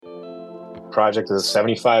project is a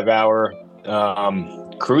 75-hour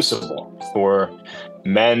crucible for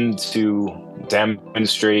men to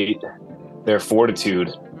demonstrate their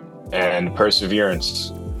fortitude and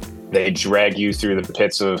perseverance. They drag you through the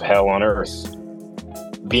pits of hell on earth.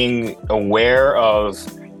 Being aware of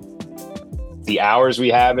the hours we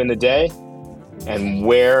have in the day and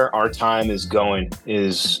where our time is going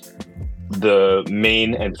is the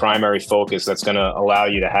main and primary focus that's going to allow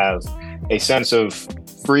you to have a sense of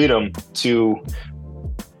freedom to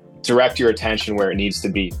direct your attention where it needs to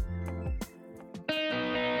be.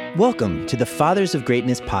 Welcome to the Fathers of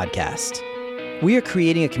Greatness podcast. We are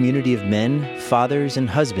creating a community of men, fathers, and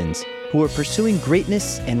husbands who are pursuing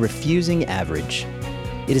greatness and refusing average.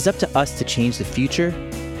 It is up to us to change the future,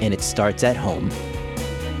 and it starts at home.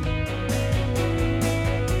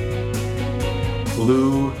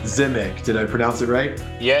 Zimick. Did I pronounce it right?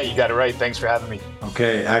 Yeah, you got it right. Thanks for having me.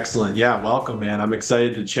 Okay, excellent. Yeah, welcome, man. I'm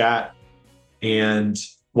excited to chat. And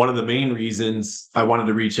one of the main reasons I wanted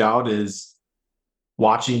to reach out is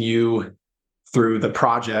watching you through the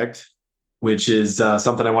project, which is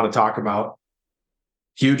something I want to talk about.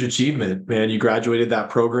 Huge achievement, man. You graduated that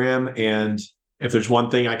program. And if there's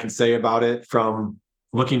one thing I can say about it from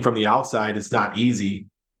looking from the outside, it's not easy.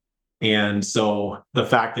 And so the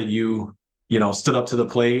fact that you stood up to the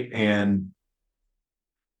plate and,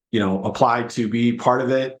 applied to be part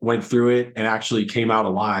of it, went through it, and actually came out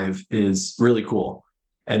alive is really cool.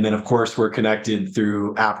 And then, of course, we're connected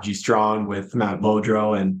through Apogee Strong with Matt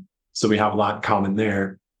Bodrow, and so we have a lot in common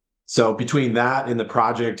there. So between that and the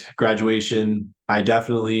project graduation, I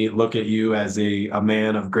definitely look at you as a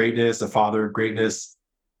man of greatness, a father of greatness.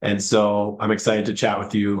 And so I'm excited to chat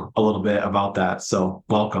with you a little bit about that. So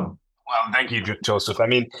welcome. Well, thank you, Joseph. I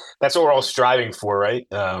mean, that's what we're all striving for, right?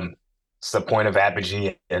 It's the point of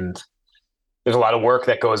Apogee, and there's a lot of work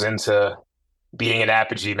that goes into being an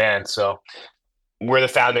Apogee man. So we're the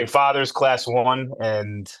founding fathers, class 1,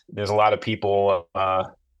 and there's a lot of people,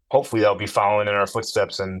 hopefully they'll be following in our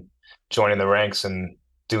footsteps and joining the ranks and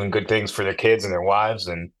doing good things for their kids and their wives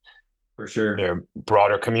and for sure their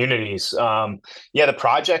broader communities. The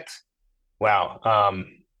project, wow.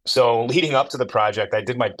 So leading up to the project, I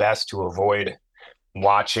did my best to avoid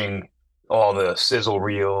watching all the sizzle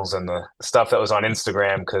reels and the stuff that was on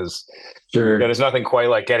Instagram because there's nothing quite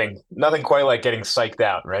like getting psyched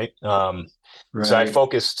out, right? Right. So I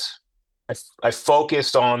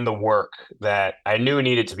focused on the work that I knew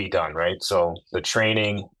needed to be done, right? So the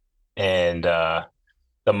training and the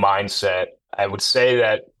mindset. I would say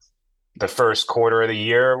that the first quarter of the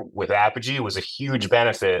year with Apogee was a huge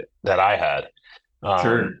benefit that I had.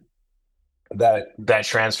 That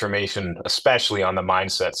transformation, especially on the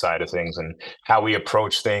mindset side of things and how we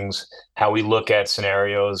approach things, how we look at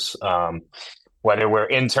scenarios, whether we're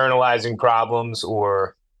internalizing problems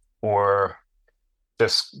or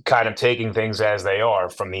just kind of taking things as they are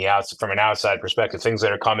from an outside perspective, things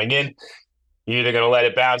that are coming in, you're either going to let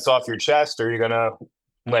it bounce off your chest or you're going to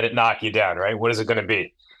let it knock you down, right? What is it going to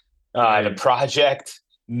be? The project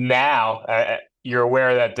now, you're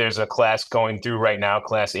aware that there's a class going through right now,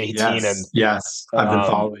 class 18. Yes, I've been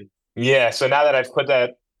following. Yeah, so now that I've put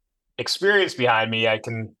that experience behind me, I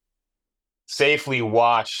can safely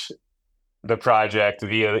watch the project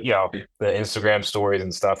via, the Instagram stories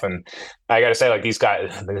and stuff. And I got to say, like,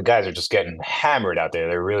 the guys are just getting hammered out there.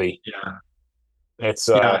 They're really, it's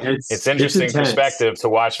interesting perspective to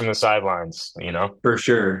watch from the sidelines, For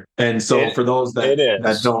sure. And so for those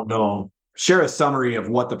that don't know, share a summary of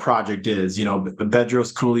what the project is.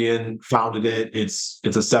 Bedros Keuilian founded it. It's a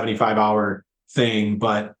 75-hour thing,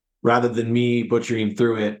 but rather than me butchering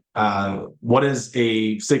through it, what is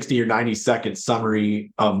a 60 or 90-second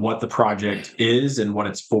summary of what the project is and what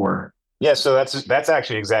it's for? Yeah, so that's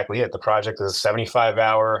actually exactly it. The project is a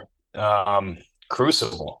 75-hour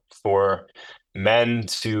crucible for men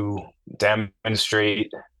to demonstrate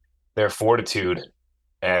their fortitude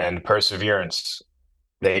and perseverance.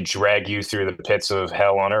 They drag you through the pits of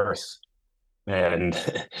hell on earth and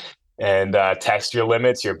test your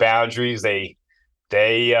limits, your boundaries. I'm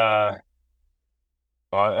going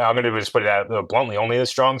to just put it out bluntly, only the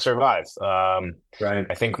strong survive. Right.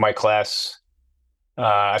 I think my class,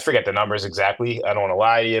 I forget the numbers exactly. I don't want to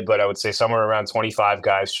lie to you, but I would say somewhere around 25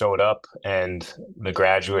 guys showed up and the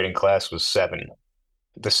graduating class was 7.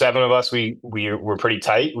 The 7 of us, we were pretty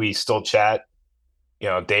tight. We still chat,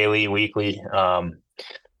 daily, weekly.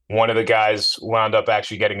 One of the guys wound up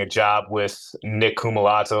actually getting a job with Nick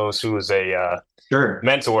Kumalatos, who was a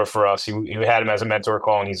mentor for us. He had him as a mentor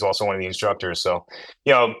call, and he's also one of the instructors. So,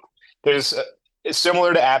 there's it's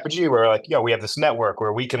similar to Apogee, where we have this network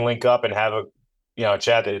where we can link up and have a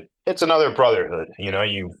chat that it's another brotherhood.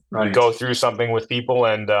 You Right. go through something with people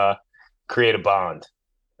and create a bond.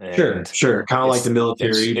 Sure. And Sure. Kind of like the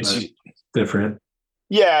military, it's but different.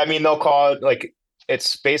 yeah. I mean, they'll call it like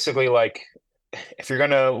it's basically like if you're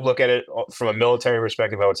gonna look at it from a military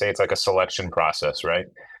perspective, I would say it's like a selection process, right?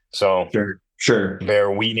 So Sure. Sure. they're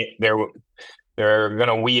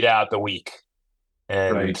gonna weed out the weak, Right.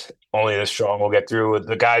 and only the strong will get through.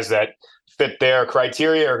 The guys that fit their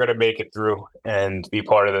criteria are gonna make it through and be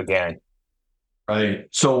part of the gang. Right.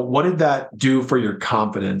 So what did that do for your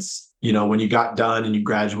confidence? When you got done and you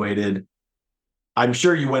graduated, I'm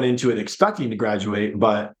sure you went into it expecting to graduate,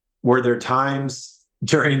 but were there times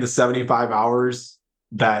during the 75 hours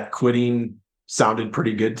that quitting sounded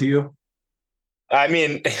pretty good to you? I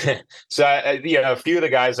mean, so a few of the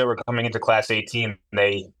guys that were coming into class 18,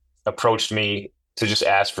 they approached me to just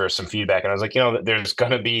ask for some feedback, and I was like, there's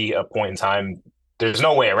going to be a point in time. There's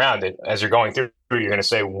no way around it. As you're going through, you're going to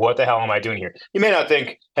say, "What the hell am I doing here?" You may not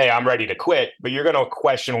think, "Hey, I'm ready to quit," but you're going to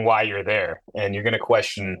question why you're there, and you're going to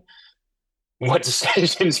question what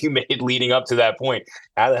decisions you made leading up to that point.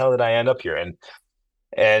 How the hell did I end up here?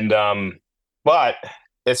 And but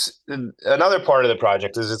it's another part of the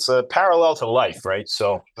project is it's a parallel to life, right?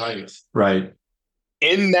 So Right.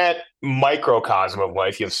 in that microcosm of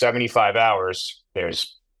life, you have 75 hours.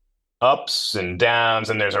 There's ups and downs,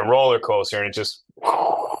 and there's a roller coaster, and it just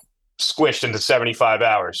squished into 75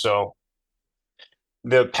 hours. So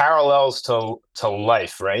the parallels to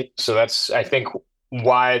life, right? So that's I think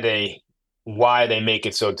why they make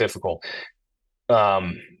it so difficult.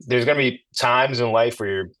 There's going to be times in life where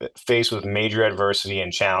you're faced with major adversity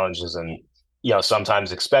and challenges, and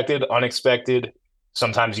sometimes expected, unexpected.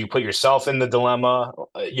 Sometimes you put yourself in the dilemma,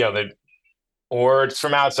 or it's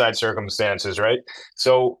from outside circumstances, right?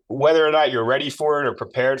 So whether or not you're ready for it or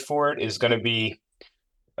prepared for it is going to be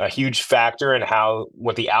a huge factor in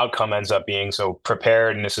what the outcome ends up being. So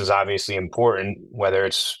preparedness is obviously important, whether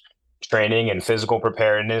it's training and physical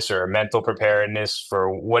preparedness or mental preparedness for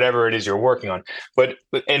whatever it is you're working on. But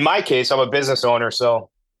in my case, I'm a business owner, so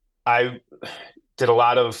I did a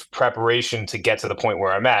lot of preparation to get to the point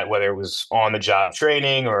where I'm at, whether it was on the job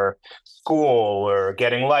training or school or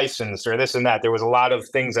getting licensed or this and that. There was a lot of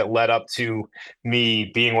things that led up to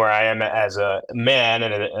me being where I am as a man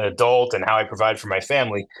and an adult and how I provide for my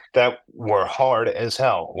family that were hard as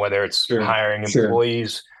hell, whether it's hiring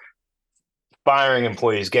employees, firing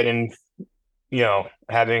employees, getting,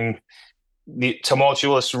 having the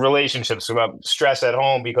tumultuous relationships about stress at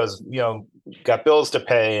home because, got bills to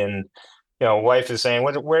pay and, wife is saying,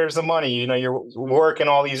 where's the money? You're working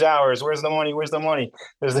all these hours. Where's the money? Where's the money?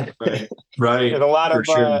 There's right. There's a lot of,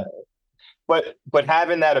 sure. but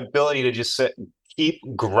having that ability to just keep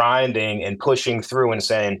grinding and pushing through and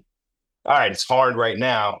saying, all right, it's hard right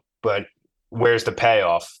now, but where's the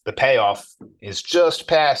payoff? The payoff is just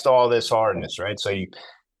past all this hardness, right?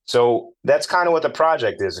 So that's kind of what the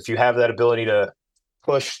project is. If you have that ability to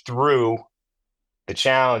push through the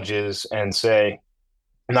challenges and say,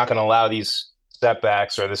 I'm not going to allow these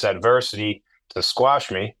setbacks or this adversity to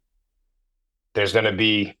squash me, there's going to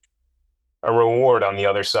be a reward on the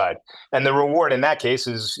other side. And the reward in that case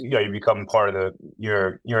is, you become part of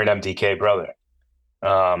you're an MDK brother.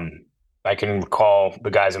 I can call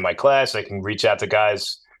the guys in my class. I can reach out to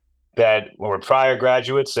guys that were prior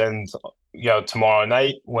graduates, and tomorrow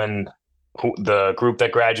night when the group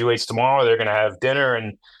that graduates tomorrow, they're going to have dinner,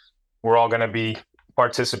 and we're all going to be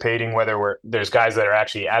participating. Whether there's guys that are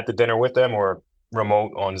actually at the dinner with them or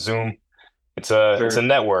remote on Zoom. It's a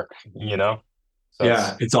network, So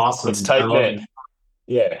yeah, it's awesome. It's tight knit.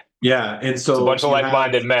 Yeah, yeah, and so it's a bunch of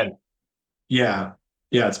like-minded men. Yeah,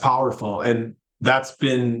 it's powerful, and that's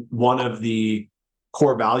been one of the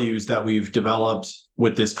core values that we've developed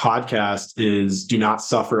with this podcast is do not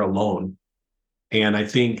suffer alone. And I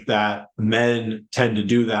think that men tend to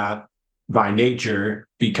do that by nature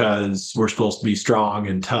because we're supposed to be strong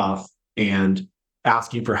and tough, and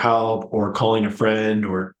asking for help or calling a friend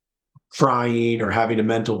or crying or having a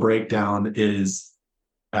mental breakdown is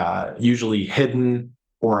usually hidden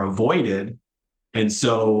or avoided. And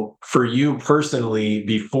so for you personally,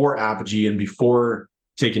 before Apogee and before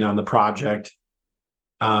taking on the project,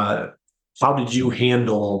 how did you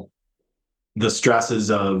handle the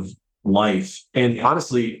stresses of life? And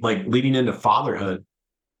honestly, like leading into fatherhood,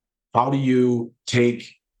 how do you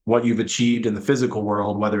take what you've achieved in the physical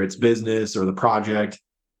world, whether it's business or the project,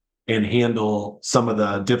 and handle some of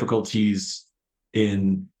the difficulties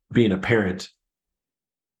in being a parent?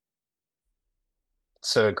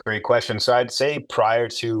 It's a great question. So I'd say prior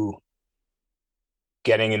to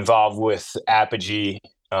getting involved with Apogee,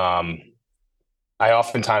 I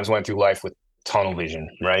oftentimes went through life with tunnel vision,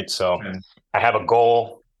 right? So Okay. I have a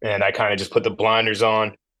goal and I kind of just put the blinders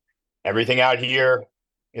on. Everything out here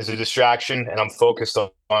is a distraction, and I'm focused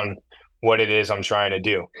on what it is I'm trying to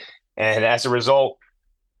do. And as a result,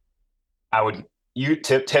 I would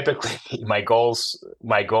typically my goals,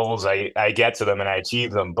 I get to them and I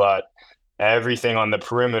achieve them, but everything on the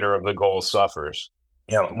perimeter of the goal suffers.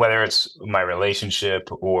 Whether it's my relationship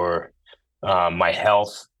or my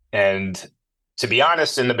health. And to be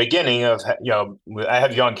honest, in the beginning of, I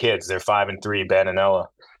have young kids. They're 5 and 3, Ben and Ella.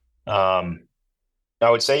 Um, I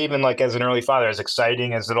would say even like as an early father, as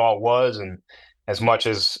exciting as it all was, and as much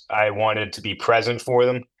as I wanted to be present for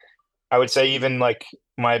them, I would say even like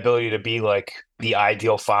my ability to be like the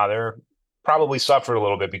ideal father probably suffered a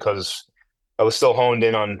little bit because I was still honed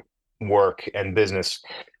in on work and business.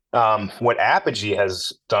 What Apogee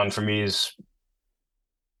has done for me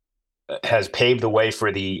has paved the way for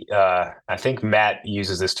I think Matt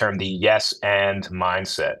uses this term, the yes and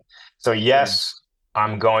mindset. So Sure. yes,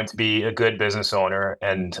 I'm going to be a good business owner,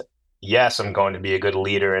 and yes, I'm going to be a good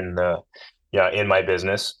leader in my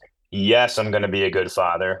business. Yes, I'm going to be a good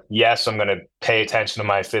father. Yes, I'm going to pay attention to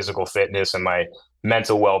my physical fitness and my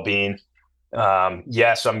mental well-being.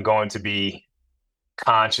 Yes, I'm going to be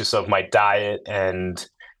conscious of my diet and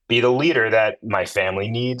be the leader that my family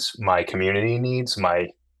needs, my community needs, my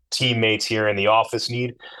teammates here in the office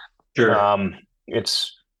need. Sure. Um,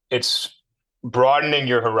 it's it's broadening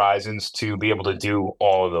your horizons to be able to do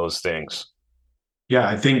all of those things. Yeah,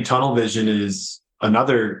 I think tunnel vision is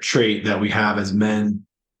another trait that we have as men.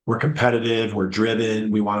 We're competitive, we're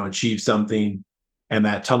driven, we want to achieve something. And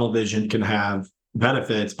that tunnel vision can have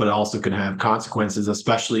benefits, but it also can have consequences,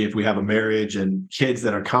 especially if we have a marriage and kids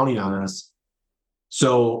that are counting on us.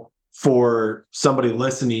 So, for somebody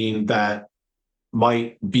listening that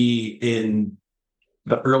might be in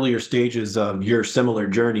the earlier stages of your similar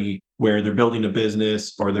journey where they're building a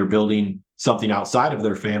business or they're building something outside of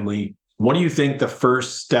their family, what do you think the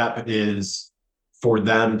first step is for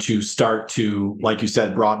them to start to, like you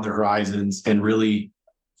said, broaden their horizons and really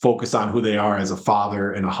focus on who they are as a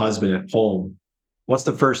father and a husband at home? What's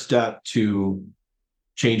the first step to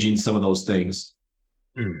changing some of those things?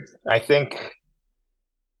 I think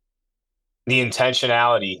the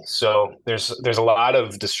intentionality. So there's a lot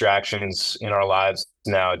of distractions in our lives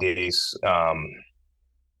nowadays,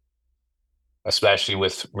 especially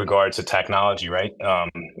with regard to technology, right?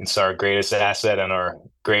 It's our greatest asset and our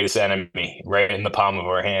greatest enemy, right in the palm of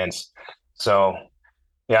our hands. So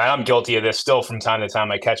yeah, I'm guilty of this still from time to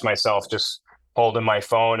time. I catch myself just holding my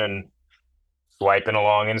phone and swiping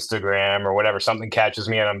along Instagram or whatever. Something catches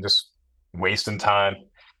me and I'm just wasting time.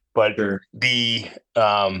 But Sure. the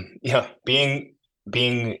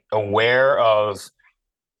being aware of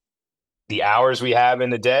the hours we have in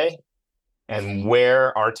the day and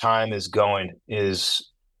where our time is going is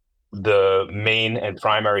the main and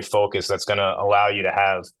primary focus that's going to allow you to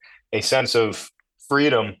have a sense of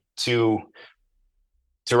freedom to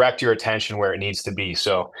direct your attention where it needs to be.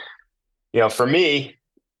 So, for me,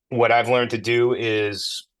 what I've learned to do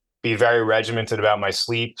is be very regimented about my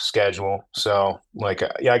sleep schedule. So, like,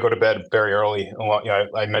 I go to bed very early.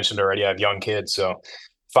 I mentioned already I have young kids, so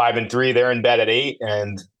 5 and 3, they're in bed at 8,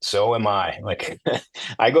 and so am I. Like,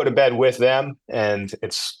 I go to bed with them, and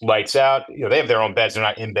it's lights out. They have their own beds; they're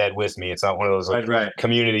not in bed with me. It's not one of those like Right, right.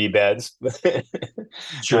 community beds.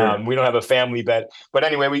 Sure. We don't have a family bed, but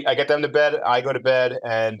anyway, I get them to bed. I go to bed,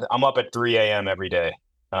 and I'm up at 3 a.m. every day.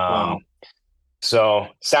 Um, Wow. so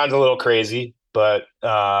sounds a little crazy, but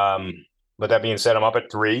that being said, I'm up at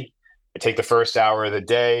 3. I take the first hour of the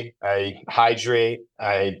day. I hydrate.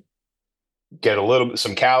 I get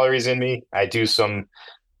some calories in me. I do some.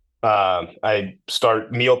 I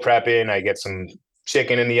start meal prepping. I get some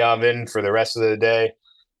chicken in the oven for the rest of the day,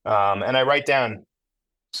 and I write down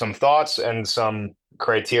some thoughts and some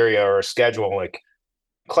criteria or a schedule, like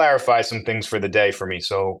clarify some things for the day for me.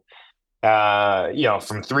 So,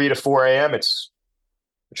 from 3 to 4 a.m., it's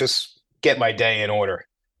just get my day in order.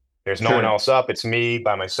 There's no one Sure. else up. It's me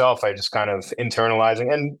by myself. I just kind of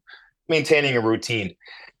internalizing and maintaining a routine.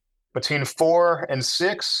 Between 4 and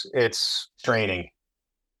 6, it's training.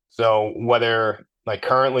 So whether like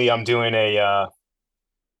currently I'm doing a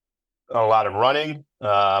lot of running,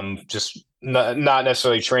 just not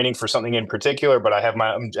necessarily training for something in particular, but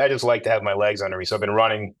I just like to have my legs under me. So I've been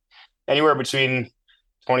running anywhere between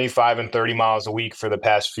 25 and 30 miles a week for the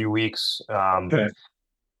past few weeks. Okay.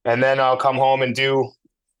 And then I'll come home and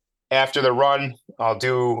after the run, I'll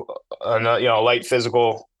do a light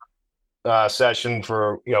physical session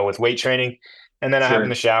for with weight training, and then I hop in Sure.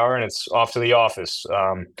 the shower and it's off to the office.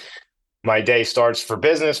 my day starts for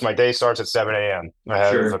business. My day starts at 7 a.m. I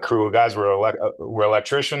have a crew of guys. We're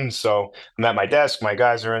electricians. So I'm at my desk. My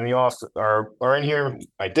guys are in the office, are in here.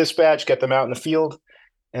 I dispatch, get them out in the field,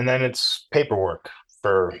 and then it's paperwork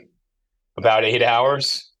for about 8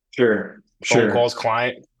 hours. Phone calls,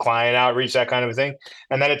 client outreach, that kind of thing,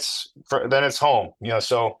 and then it's home.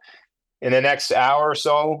 So in the next hour or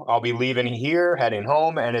so, I'll be leaving here, heading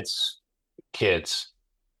home, and it's kids.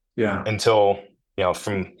 Yeah. Until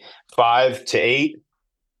from 5 to 8,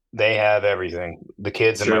 they have everything. The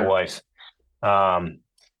kids and my wife.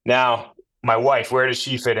 Now, my wife, where does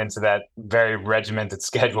she fit into that very regimented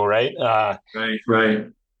schedule? Right. Right.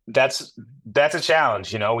 That's a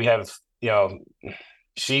challenge. We have.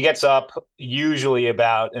 She gets up usually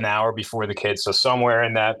about an hour before the kids, so somewhere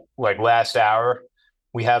in that last hour,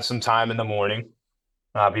 we have some time in the morning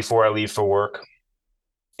before I leave for work,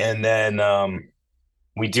 and then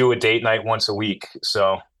we do a date night once a week.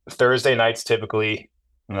 So Thursday nights typically,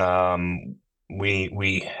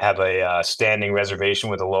 we have a standing reservation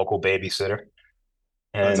with a local babysitter,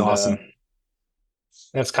 and that's awesome.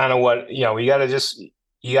 That's kind of what we got to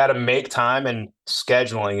you got to make time, and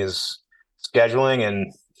scheduling,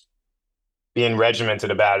 and being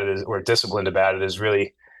regimented about it or disciplined about it is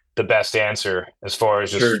really the best answer as far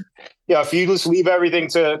as just if you just leave everything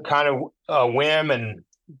to kind of whim and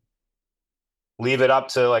leave it up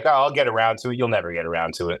to I'll get around to it. You'll never get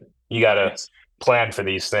around to it. You got to plan for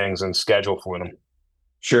these things and schedule for them.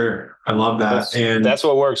 Sure. I love that. And that's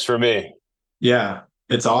what works for me. Yeah,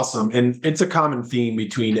 it's awesome. And it's a common theme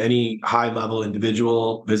between any high level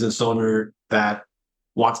individual business owner that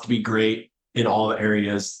wants to be great in all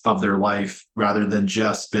areas of their life rather than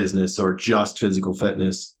just business or just physical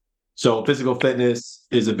fitness. So physical fitness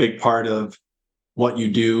is a big part of what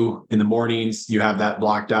you do in the mornings. You have that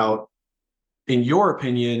blocked out. In your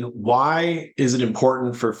opinion, why is it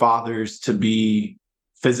important for fathers to be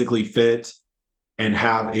physically fit and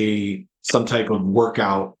have some type of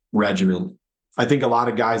workout regimen? I think a lot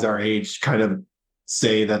of guys our age kind of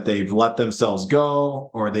say that they've let themselves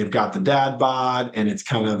go or they've got the dad bod and it's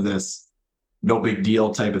kind of this no big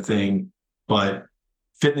deal type of thing. But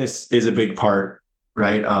fitness is a big part,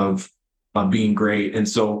 right, of being great. And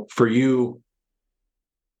so for you,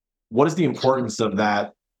 what is the importance of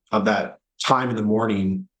that time in the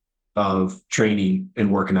morning of training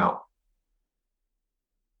and working out?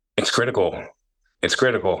 It's critical.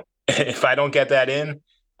 If I don't get that in,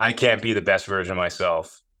 I can't be the best version of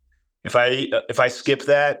myself. If I skip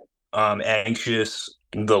that, I'm anxious.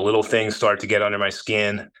 The little things start to get under my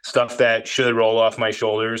skin. Stuff that should roll off my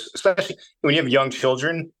shoulders, especially when you have young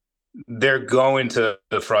children, they're going to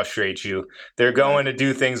frustrate you. They're going to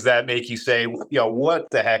do things that make you say, what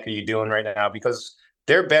the heck are you doing right now? Because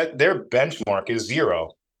their benchmark is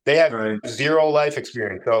zero. They have zero life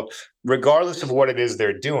experience. So regardless of what it is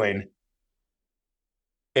they're doing,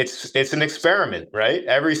 it's an experiment, right?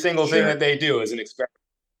 Every single thing that they do is an experiment.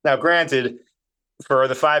 Now, granted, for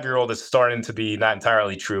the 5-year-old, it's starting to be not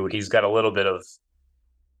entirely true. He's got a little bit of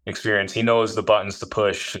experience. He knows the buttons to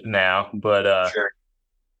push now, but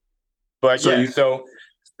so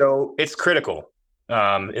it's critical,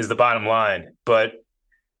 is the bottom line. But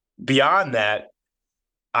beyond that,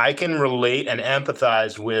 I can relate and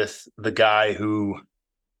empathize with the guy who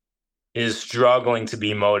is struggling to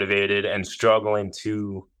be motivated and struggling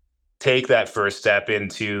to take that first step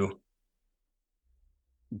into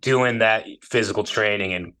doing that physical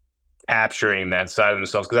training and capturing that side of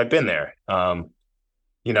themselves. Because I've been there. I've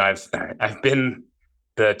been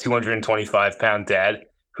the 225-pound dad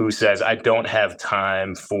who says, I don't have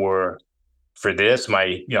time for this.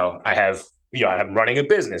 I'm running a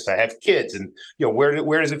business. I have kids, and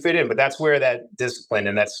where does it fit in? But that's where that discipline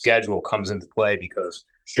and that schedule comes into play, because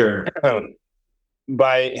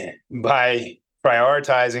by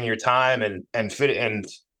prioritizing your time and fit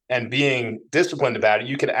and being disciplined about it,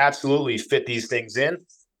 you can absolutely fit these things in.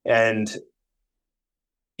 And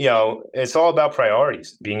it's all about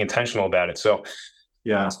priorities, being intentional about it. So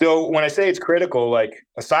when I say it's critical,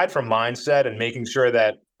 aside from mindset and making sure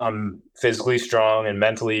that I'm physically strong and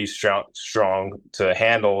mentally strong to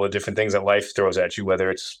handle the different things that life throws at you, whether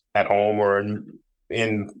it's at home or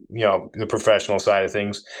in the professional side of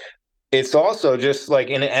things, it's also just like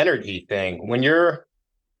an energy thing. When you're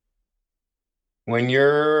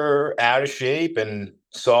out of shape and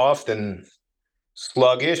soft and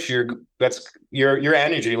sluggish, your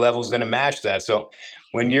energy level is going to match that. So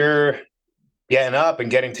when you're getting up and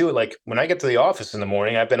getting to it, like when I get to the office in the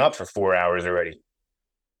morning, I've been up for 4 hours already.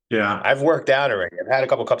 Yeah. I've worked out already. I've had a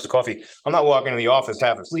couple cups of coffee. I'm not walking to the office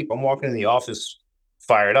half asleep. I'm walking to the office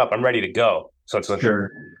fired up. I'm ready to go. So it's like,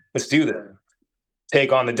 let's do that.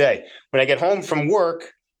 take on the day. When I get home from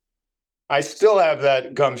work, I still have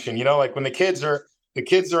that gumption, like when the kids are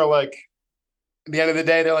like, at the end of the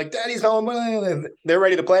day, they're like, Daddy's home. They're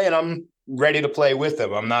ready to play, and I'm ready to play with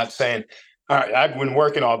them. I'm not saying, all right, I've been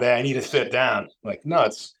working all day, I need to sit down. Like, no,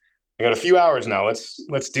 I got a few hours now.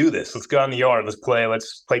 Let's do this. Let's go out in the yard. Let's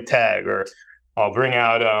play tag, or I'll bring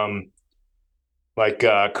out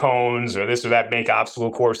cones or this or that, make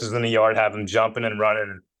obstacle courses in the yard, have them jumping and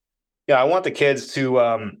running. Yeah, I want the kids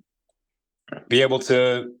to be able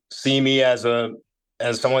to see me as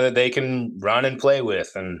someone that they can run and play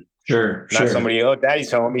with, and not somebody,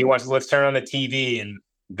 Daddy's home, let's turn on the TV and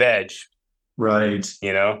veg. Right.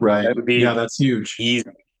 Right. That would be that's huge. Easy.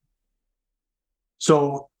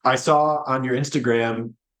 So I saw on your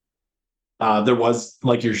Instagram, there was,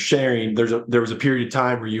 like you're sharing, there was a period of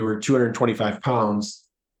time where you were 225 pounds.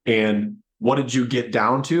 And what did you get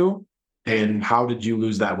down to? And how did you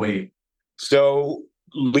lose that weight? So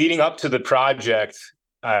leading up to the project,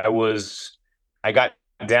 I got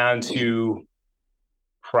down to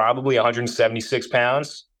probably 176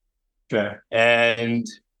 pounds. Okay. And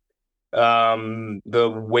the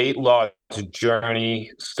weight loss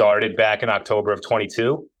journey started back in October of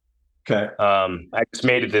 22. Okay. I just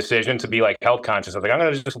made a decision to be like health conscious. I was like, I'm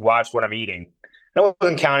going to just watch what I'm eating. I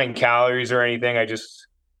wasn't counting calories or anything. I just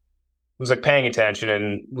was like paying attention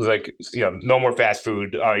and was like, no more fast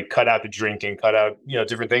food. I cut out the drinking, cut out,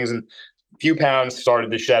 different things. And a few pounds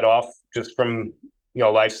started to shed off just from,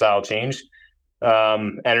 lifestyle change.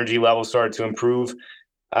 Energy levels started to improve.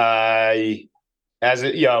 Growing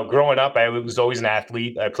up, I was always an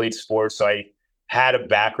athlete. I played sports. So I had a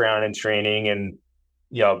background in training and,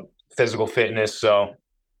 physical fitness. So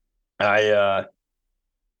I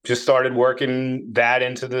just started working that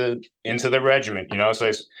into the regimen, So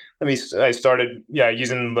I started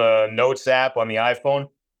using the Notes app on the iPhone,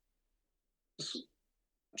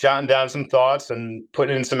 jotting down some thoughts and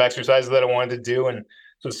putting in some exercises that I wanted to do. And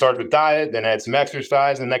so it started with diet, then I had some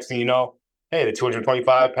exercise, and the next thing you know, hey, the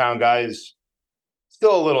 225-pound guy is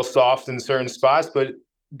still a little soft in certain spots, but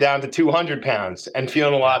down to 200 pounds and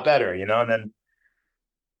feeling a lot better,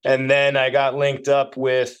 And then I got linked up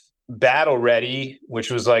with Battle Ready, which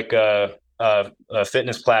was like a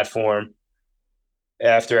fitness platform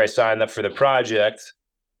after I signed up for the project,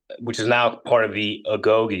 which is now part of the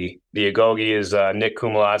Agogi. The Agogi is Nick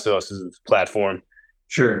Koumalatzos' platform.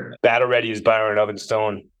 Sure. Battle Ready is Byron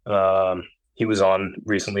Ovenstone. He was on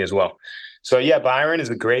recently as well. So yeah, Byron is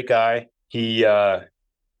a great guy. He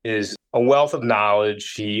is a wealth of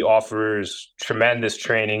knowledge. He offers tremendous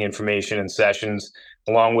training information and sessions,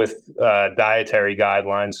 along with dietary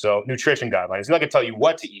guidelines, so nutrition guidelines. He's not going to tell you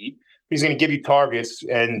what to eat. He's going to give you targets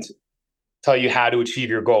and tell you how to achieve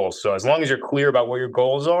your goals. So as long as you're clear about what your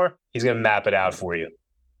goals are, he's going to map it out for you.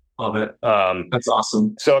 Love it. That's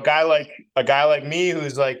awesome. So a guy like me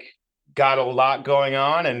who's like got a lot going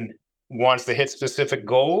on and wants to hit specific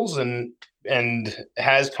goals and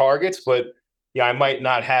has targets, but I might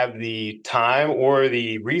not have the time or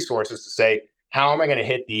the resources to say, how am I going to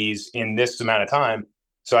hit these in this amount of time?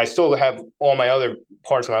 So I still have all my other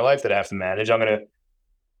parts of my life that I have to manage. I'm going to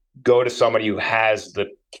go to somebody who has the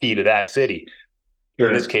key to that city. Sure.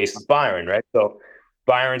 In this case, it's Byron, right? So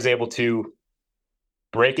Byron's able to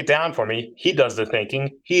break it down for me. He does the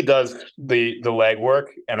thinking. He does the legwork,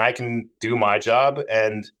 and I can do my job,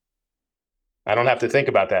 and I don't have to think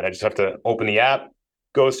about that. I just have to open the app,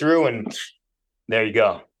 go through, and there you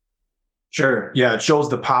go. Sure. Yeah, it shows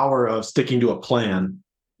the power of sticking to a plan.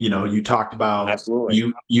 You talked about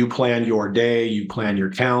Absolutely. You plan your day, you plan your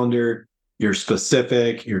calendar, you're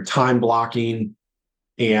specific, you're time blocking,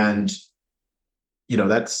 and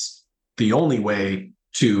that's the only way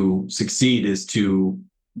to succeed is to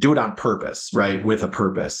do it on purpose, right? With a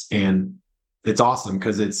purpose. And it's awesome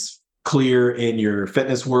because it's clear in your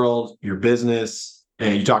fitness world, your business,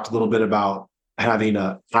 and you talked a little bit about having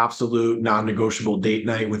an absolute non-negotiable date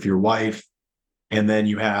night with your wife, and then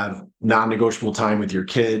you have non-negotiable time with your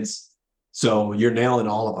kids. So you're nailing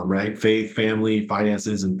all of them, right? Faith, family,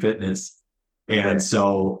 finances, and fitness. And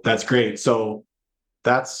so that's great. So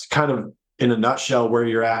that's kind of in a nutshell where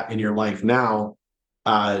you're at in your life now.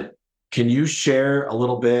 Can you share a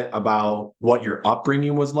little bit about what your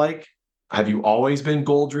upbringing was like? Have you always been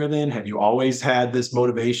goal-driven? Have you always had this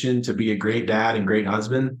motivation to be a great dad and great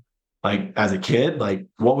husband? Like as a kid, like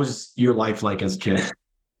what was your life like as a kid?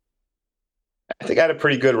 I think I had a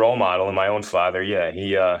pretty good role model in my own father. Yeah,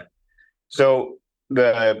 he. So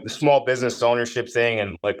the small business ownership thing,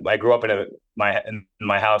 and like I grew up in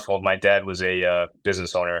my household. My dad was a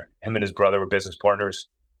business owner. Him and his brother were business partners.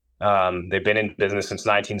 They've been in business since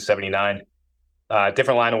 1979.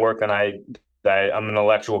 Different line of work than I I'm an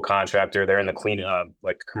electrical contractor. They're in the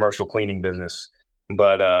like commercial cleaning business.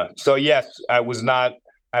 But so yes, I was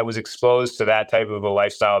exposed to that type of a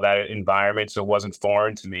lifestyle, that environment, so it wasn't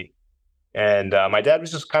foreign to me. And my dad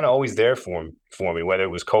was just kind of always there for me, whether it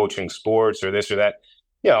was coaching sports or this or that.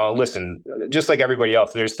 Listen, just like everybody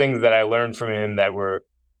else, there's things that I learned from him that were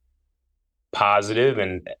positive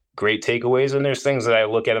and great takeaways, and there's things that I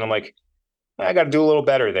look at and I'm like, I got to do a little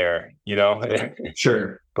better there,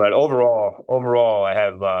 Sure. But overall, I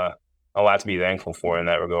have a lot to be thankful for in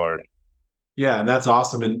that regard. Yeah, and that's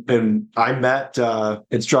awesome. And I met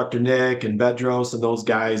instructor Nick and Bedros and those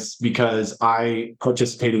guys because I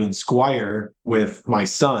participated in Squire with my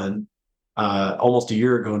son almost a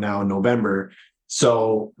year ago now in November.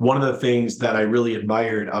 So one of the things that I really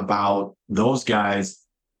admired about those guys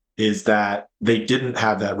is that they didn't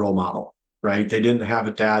have that role model, right? They didn't have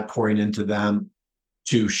a dad pouring into them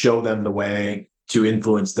to show them the way, to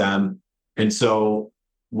influence them. And so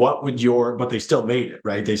but they still made it,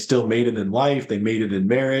 right? They still made it in life. They made it in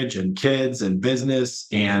marriage and kids and business.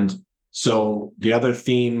 And so the other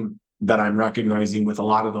theme that I'm recognizing with a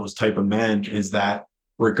lot of those type of men is that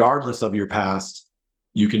regardless of your past,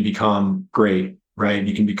 you can become great, right?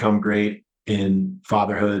 You can become great in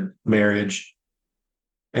fatherhood, marriage,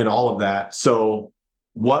 and all of that. So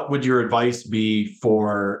what would your advice be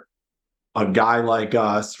for a guy like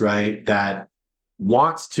us, right, that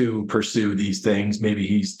wants to pursue these things? Maybe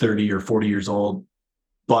he's 30 or 40 years old,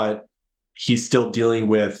 but he's still dealing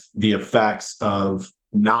with the effects of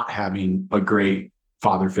not having a great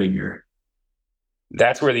father figure.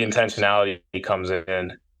 That's where the intentionality comes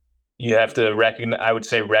in. You have to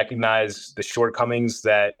recognize the shortcomings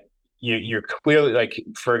that you're clearly, like,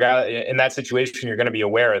 for a guy in that situation, you're going to be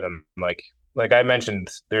aware of them. Like I mentioned,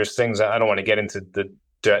 there's things I don't want to get into the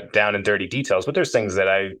down and dirty details, but there's things that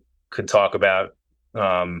I could talk about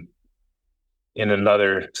in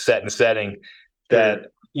another setting that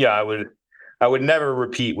I would never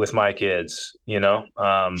repeat with my kids.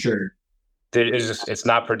 Sure. It's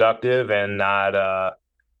not productive and not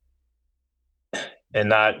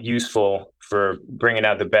useful for bringing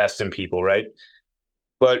out the best in people, right?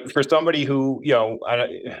 But for somebody who,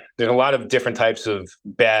 there's a lot of different types of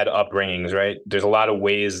bad upbringings, right? There's a lot of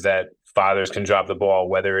ways that fathers can drop the ball,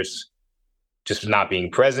 whether it's just not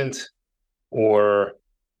being present or,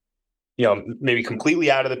 maybe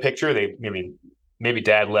completely out of the picture. Maybe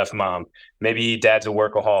dad left mom. Maybe dad's a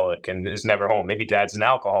workaholic and is never home. Maybe dad's an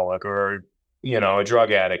alcoholic or, a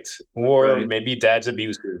drug addict, or Right. maybe dad's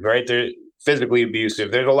abusive, right? They're physically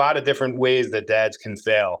abusive. There's a lot of different ways that dads can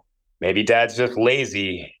fail. Maybe dad's just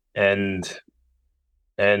lazy and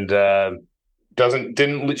didn't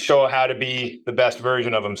show how to be the best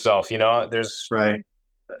version of himself. There's Right.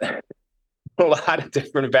 a lot of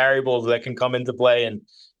different variables that can come into play. And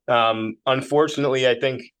unfortunately, I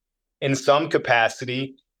think in some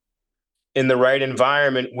capacity, in the right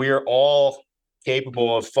environment, we're all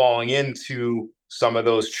capable of falling into some of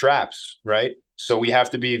those traps, right? So we have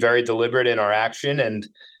to be very deliberate in our action and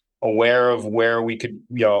aware of where we could,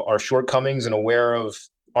 our shortcomings, and aware of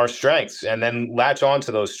our strengths, and then latch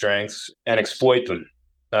onto those strengths and exploit them.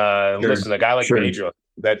 Sure. Listen, a guy like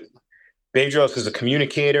Bedros is a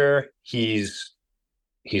communicator. He's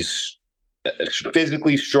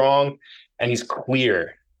physically strong, and he's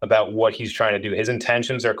clear about what he's trying to do. His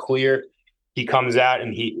intentions are clear. He comes out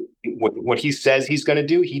and what he says he's going to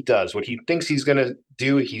do, he does. What he thinks he's going to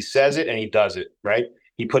do, he says it and he does it, right?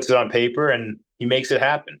 He puts it on paper and he makes it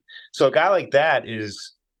happen. So a guy like that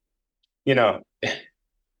is,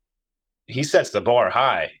 he sets the bar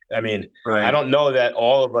high. I mean, right. I don't know that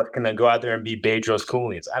all of us can go out there and be Bedros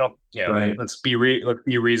Keuilians. I don't, right. Let's be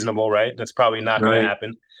reasonable, right? That's probably not going to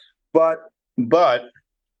happen. But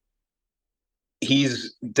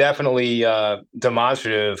he's definitely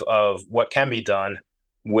demonstrative of what can be done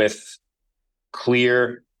with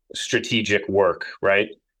clear strategic work, right?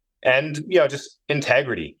 And, just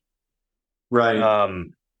integrity. Right.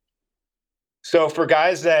 So for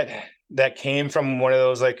guys that came from one of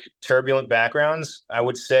those like turbulent backgrounds, I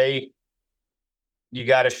would say you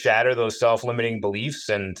got to shatter those self-limiting beliefs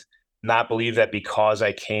and not believe that because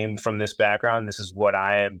I came from this background, this is what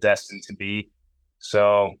I am destined to be.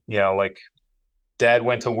 So, like dad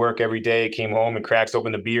went to work every day, came home and cracks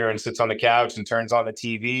open the beer and sits on the couch and turns on the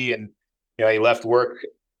TV. And, he left work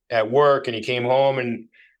and he came home and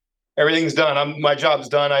everything's done. My job's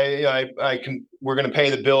done. We're going to pay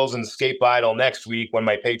the bills and skate by till next week when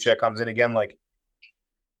my paycheck comes in again. Like,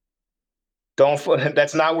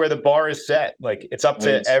 that's not where the bar is set. Like, it's up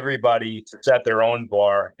to everybody to set their own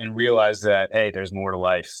bar and realize that, hey, there's more to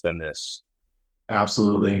life than this.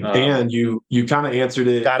 Absolutely. And you kind of answered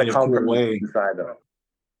it Gotta in a come cool from way. inside though.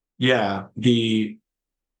 Yeah. The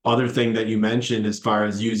other thing that you mentioned as far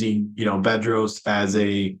as using, Bedros as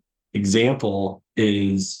a example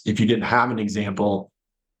is if you didn't have an example,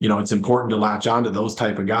 it's important to latch on to those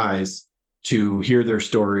type of guys to hear their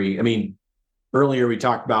story. I mean, earlier we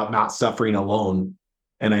talked about not suffering alone.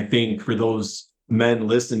 And I think for those men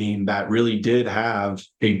listening that really did have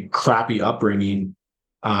a crappy upbringing,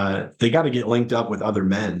 they got to get linked up with other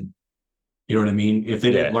men. You know what I mean? If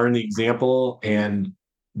they didn't learn the example, and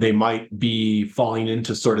they might be falling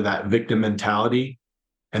into sort of that victim mentality,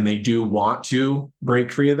 and they do want to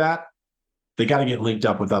break free of that, they got to get linked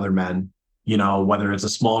up with other men, whether it's a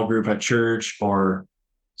small group at church or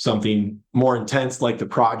something more intense like the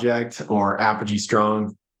project or Apogee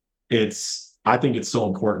Strong. I think it's so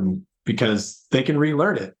important because they can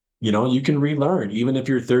relearn it. You can relearn, even if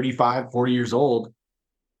you're 35, 40 years old,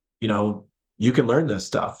 you can learn this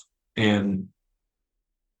stuff. And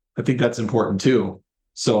I think that's important too.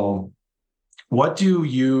 So when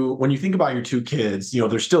you think about your two kids,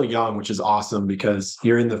 they're still young, which is awesome because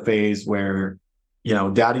you're in the phase where,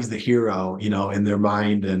 daddy's the hero, in their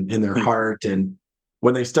mind and in their heart. And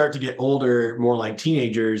when they start to get older, more like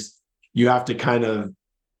teenagers, you have to kind of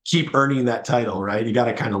keep earning that title, right? You got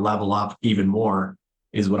to kind of level up even more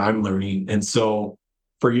is what I'm learning. And so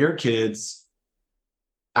for your kids,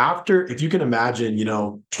 if you can imagine,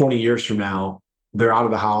 20 years from now, they're out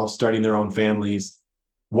of the house, starting their own families,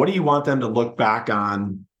 what do you want them to look back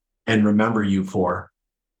on and remember you for?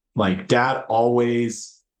 Like, dad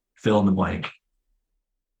always fill in the blank.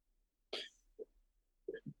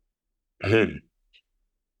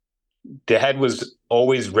 Dad was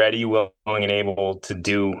always ready, willing, and able to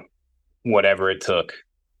do whatever it took.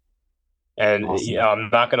 And Awesome. I'm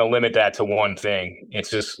not going to limit that to one thing. It's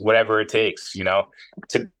just whatever it takes,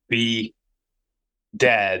 to be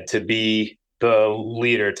dad, to be the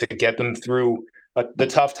leader, to get them through the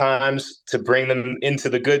tough times, to bring them into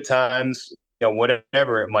the good times,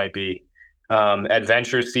 whatever it might be.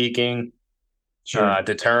 Adventure seeking, Sure.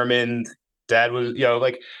 determined. Dad was,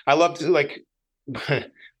 I love to,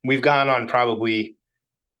 we've gone on probably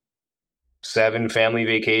 7 family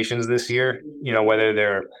vacations this year, whether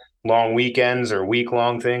they're long weekends or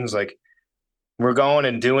week-long things. Like, we're going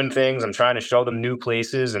and doing things. I'm trying to show them new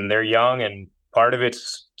places, and they're young, and part of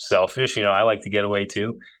it's selfish. I like to get away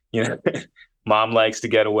too. Mom likes to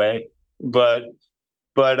get away, but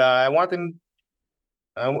I want them.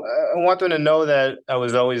 I want them to know that I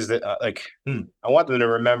was always I want them to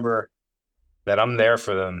remember that I'm there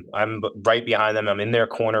for them. I'm right behind them. I'm in their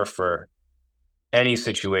corner for any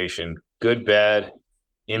situation, good, bad,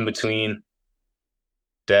 in between.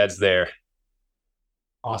 Dad's there.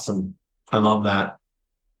 Awesome. I love that.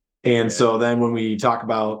 And so then when we talk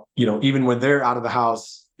about, even when they're out of the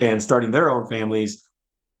house and starting their own families,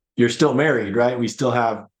 you're still married, right? We still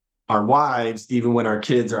have our wives, even when our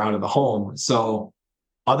kids are out of the home. So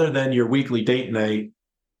other than your weekly date night,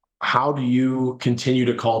 how do you continue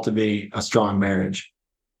to cultivate a strong marriage?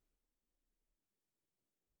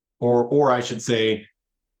 Or I should say,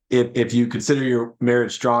 if you consider your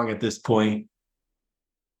marriage strong at this point,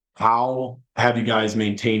 how have you guys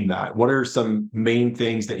maintained that? What are some main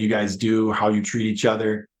things that you guys do, how you treat each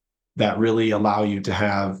other that really allow you to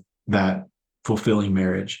have that fulfilling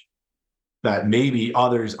marriage that maybe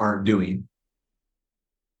others aren't doing?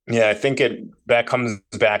 Yeah, I think that comes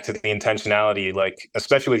back to the intentionality,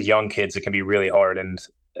 especially with young kids, it can be really hard. And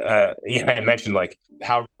I mentioned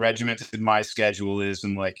how regimented my schedule is,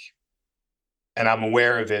 and I'm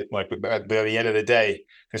aware of it. By the end of the day,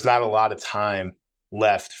 there's not a lot of time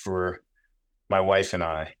left for my wife and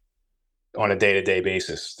I on a day-to-day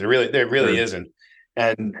basis. There really isn't.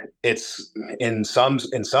 And it's in some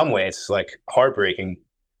way, it's heartbreaking,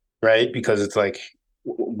 right? Because it's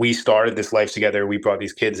we started this life together. We brought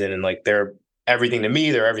these kids in, and they're everything to me.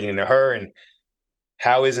 They're everything to her. And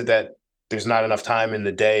how is it that there's not enough time in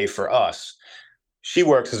the day for us? She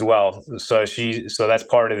works as well, so that's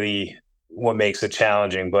part of what makes it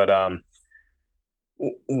challenging. But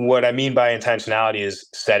what I mean by intentionality is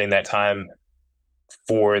setting that time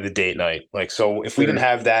for the date night. So if we didn't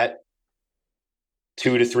have that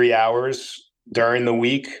 2 to 3 hours during the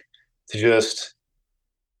week to just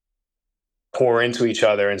pour into each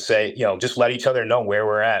other and say, just let each other know where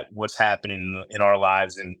we're at, what's happening in our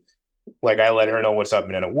lives. And I let her know what's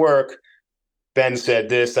happening at work. Ben said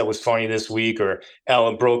this, that was funny this week, or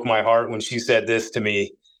Ellen broke my heart when she said this to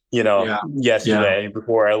me, yesterday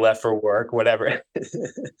before I left for work, whatever.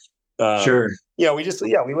 Sure.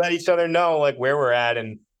 We let each other know where we're at.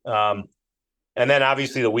 And then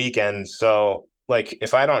obviously the weekend. So like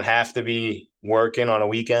if I don't have to be working on a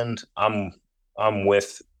weekend, I'm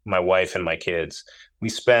with my wife and my kids. We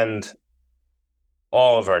spend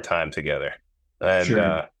all of our time together. And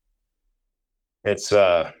Sure. it's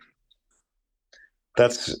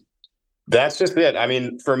that's that's just it. I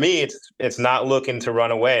mean, for me, it's not looking to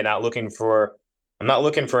run away, I'm not looking for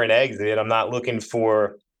an exit. I'm not looking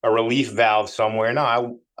for a relief valve somewhere.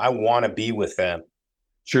 No, I want to be with them,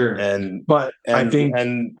 Sure. and But I think,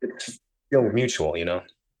 it's feel mutual, you know.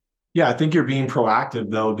 yeah, I think you're being proactive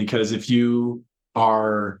though, because if you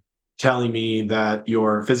are telling me that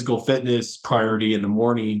your physical fitness priority in the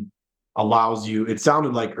morning allows you, it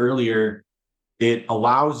sounded like earlier, it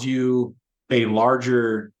allows you a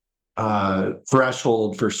larger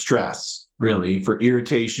threshold for stress, really, for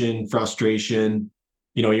irritation, frustration.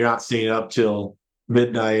 You're not staying up till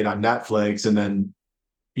midnight on Netflix and then,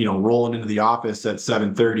 rolling into the office at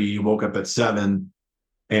 7:30, you woke up at 7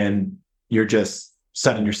 and you're just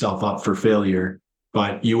setting yourself up for failure.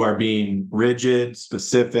 But you are being rigid,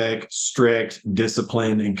 specific, strict,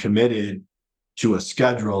 disciplined, and committed to a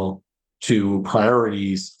schedule, to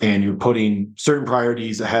priorities, and you're putting certain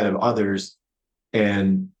priorities ahead of others,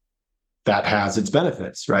 and that has its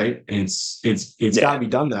benefits, right? It's got to be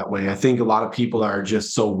done that way. I think a lot of people are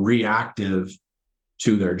just so reactive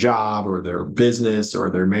to their job or their business or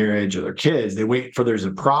their marriage or their kids. They wait for there's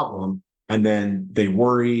a problem and then they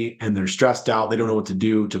worry and they're stressed out. They don't know what to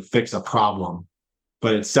do to fix a problem.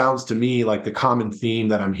 But it sounds to me like the common theme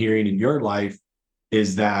that I'm hearing in your life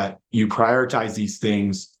is that you prioritize these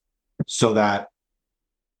things so that,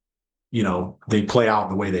 they play out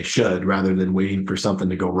the way they should rather than waiting for something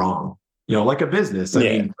to go wrong. Like a business. I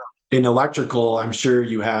mean, in electrical, I'm sure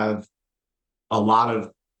you have a lot of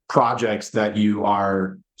projects that you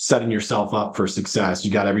are setting yourself up for success.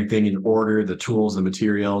 You got everything in order, the tools, the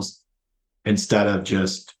materials, instead of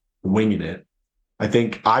just winging it. I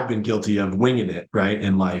think I've been guilty of winging it, right,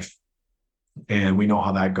 in life. And we know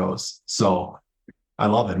how that goes. So I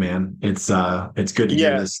love it, man. It's good to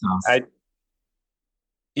hear this stuff.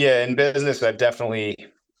 In business,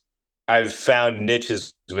 I've found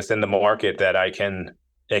niches within the market that I can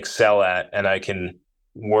excel at, and I can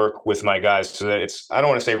work with my guys so that I don't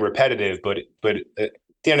want to say repetitive, but at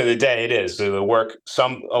the end of the day, it is. So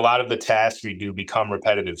a lot of the tasks we do become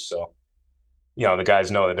repetitive. So, the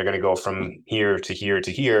guys know that they're going to go from here to here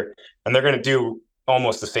to here, and they're going to do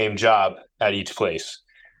almost the same job at each place.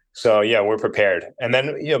 So yeah, we're prepared. And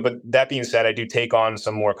then, but that being said, I do take on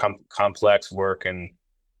some more complex work and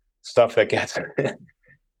stuff that gets,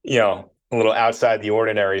 a little outside the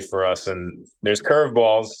ordinary for us. And there's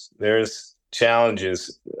curveballs, there's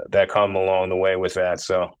challenges that come along the way with that.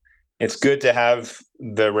 So it's good to have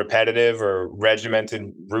the repetitive or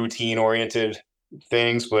regimented, routine oriented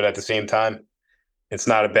things, but at the same time, it's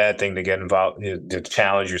not a bad thing to get involved, to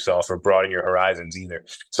challenge yourself or broaden your horizons either.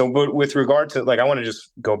 So, but with regard to I want to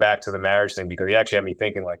just go back to the marriage thing, because you actually had me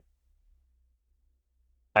thinking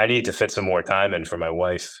I need to fit some more time in for my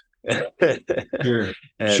wife. Sure.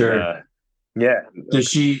 And, sure. Yeah. Does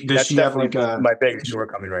she have my biggest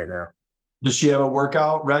shortcoming right now? Does she have a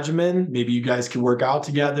workout regimen? Maybe you guys can work out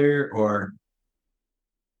together, or?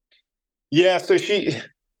 Yeah. So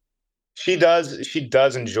she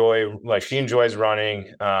does enjoy, she enjoys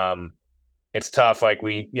running. It's tough.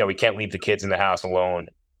 We can't leave the kids in the house alone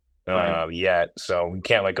yet. So we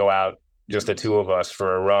can't go out, just the two of us,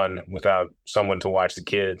 for a run without someone to watch the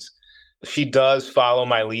kids. She does follow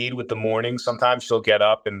my lead with the morning. Sometimes she'll get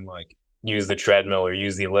up and use the treadmill or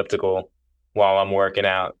use the elliptical while I'm working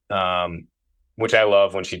out, which I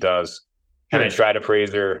love when she does. Sure. And I try to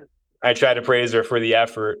praise her. For the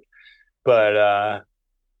effort, but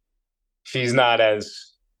she's not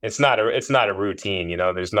it's not a routine,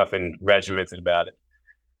 there's nothing regimented about it.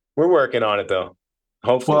 We're working on it though.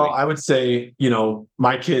 Hopefully. Well, I would say,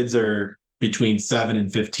 my kids are between 7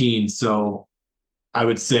 and 15. So I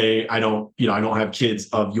would say I don't have kids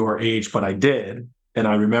of your age, but I did. And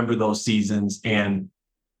I remember those seasons. And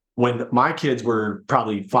when my kids were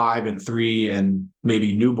probably 5 and 3 and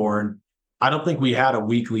maybe newborn, I don't think we had a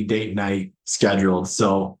weekly date night scheduled.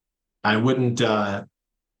 So I wouldn't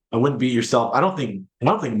beat yourself. I don't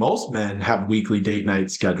think most men have weekly date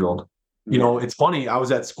nights scheduled. It's funny. I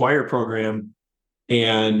was at Squire program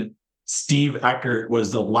and Steve Eckert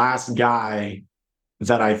was the last guy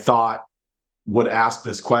that I thought would ask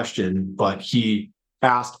this question, but he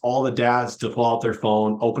asked all the dads to pull out their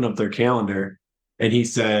phone, open up their calendar. And he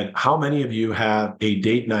said, how many of you have a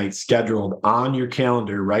date night scheduled on your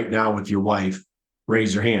calendar right now with your wife?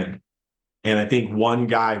 Raise your hand. And I think one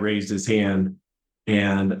guy raised his hand.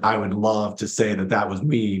 And I would love to say that was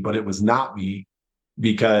me, but it was not me.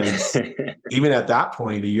 because even at that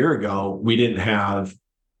point a year ago, we didn't have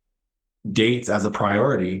dates as a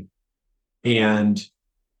priority. And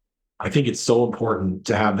I think it's so important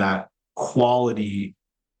to have that quality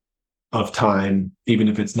of time, even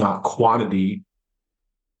if it's not quantity,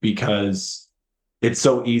 because it's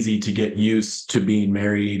so easy to get used to being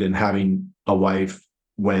married and having a wife.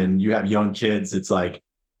 When you have young kids, it's like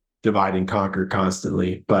divide and conquer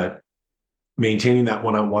constantly. But maintaining that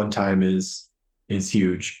one-on-one time is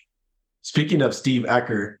huge. Speaking of Steve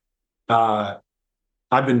Ecker,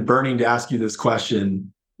 I've been burning to ask you this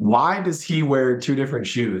question. Why does he wear two different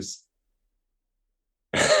shoes?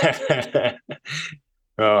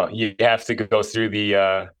 Well, you have to go through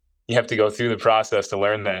the process to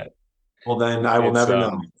learn that. Well, then I will never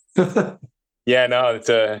know. Yeah, no, it's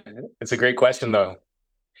a great question though.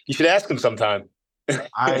 You should ask him sometime.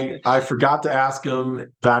 I forgot to ask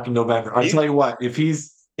him back in November. I'll tell you what, if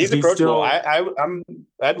he's approachable. Still...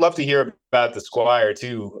 I'd love to hear about the Squire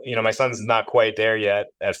too. You know, my son's not quite there yet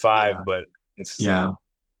at 5, but it's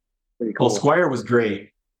pretty cool. Well, Squire was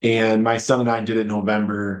great, and my son and I did it in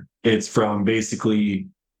November. It's from basically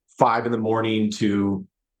 5 a.m. to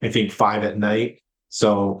I think 5 p.m.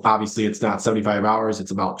 So obviously it's not 75 hours,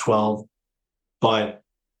 it's about 12. But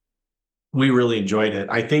we really enjoyed it.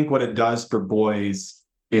 I think what it does for boys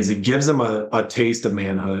is it gives them a taste of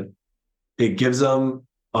manhood. It gives them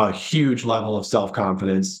a huge level of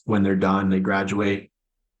self-confidence when they're done, they graduate,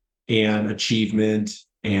 and achievement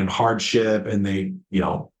and hardship, and they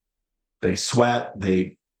sweat,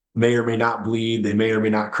 they may or may not bleed, they may or may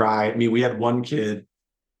not cry. I mean, we had one kid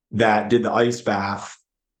that did the ice bath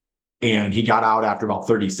and he got out after about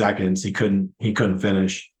 30 seconds. He couldn't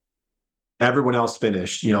finish. Everyone else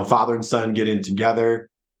finished. Father and son get in together,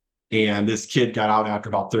 and this kid got out after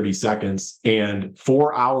about 30 seconds. And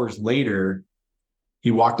 4 hours later, he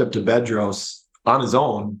walked up to Bedros on his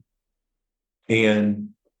own and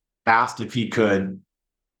asked if he could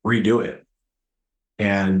redo it.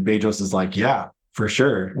 And Bedros is like, yeah, for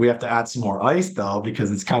sure. We have to add some more ice though,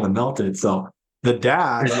 because it's kind of melted. So the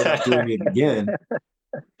dad ended up doing it again.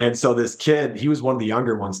 And so this kid, he was one of the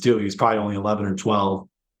younger ones too. He was probably only 11 or 12.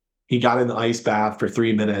 He got in the ice bath for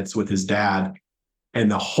 3 minutes with his dad, and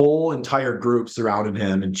the whole entire group surrounded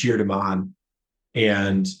him and cheered him on.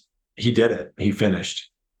 And he did it. He finished.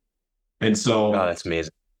 And so, that's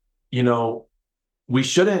amazing. We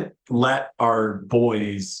shouldn't let our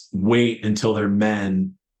boys wait until they're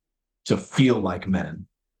men to feel like men.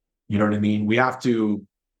 You know what I mean? We have to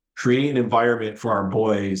create an environment for our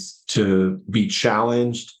boys to be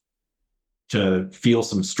challenged, to feel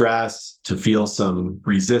some stress, to feel some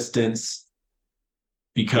resistance,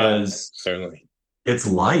 because certainly it's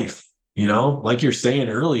life. Like you're saying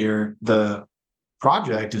earlier, the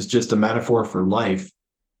project is just a metaphor for life.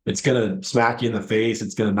 It's going to smack you in the face.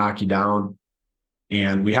 It's going to knock you down.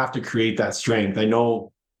 And we have to create that strength. I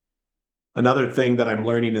know another thing that I'm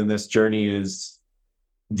learning in this journey is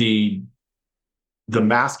the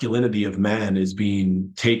masculinity of men is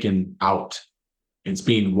being taken out. It's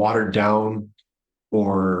being watered down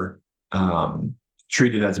or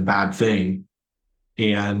treated as a bad thing.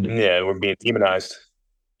 And we're being demonized.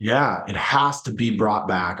 Yeah, it has to be brought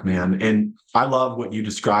back, man. And I love what you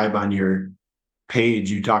describe on your page.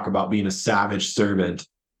 You talk about being a savage servant.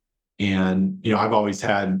 And, I've always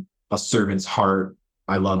had a servant's heart.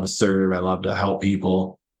 I love to serve. I love to help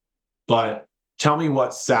people. But tell me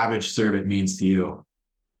what savage servant means to you.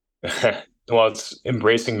 Well, it's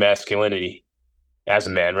embracing masculinity as a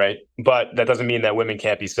man, right? But that doesn't mean that women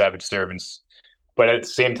can't be savage servants. But at the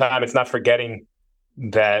same time, it's not forgetting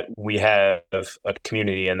that we have a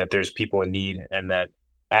community and that there's people in need, and that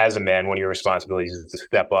as a man, one of your responsibilities is to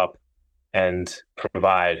step up and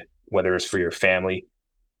provide, whether it's for your family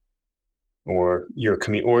or your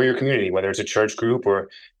community, whether it's a church group or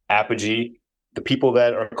apogee, the people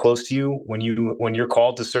that are close to you. When you're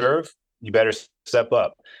called to serve, you better step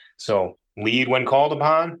up. So lead when called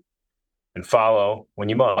upon and follow when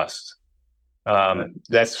you must.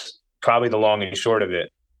 That's probably the long and short of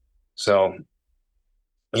it. So,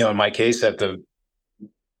 in my case, that the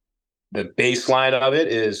baseline of it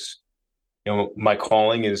is, my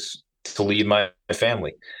calling is to lead my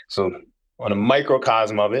family. So on a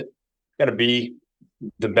microcosm of it, got to be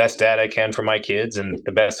the best dad I can for my kids and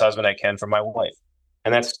the best husband I can for my wife.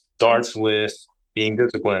 And that starts with being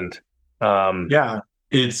disciplined.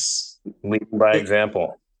 It's leading by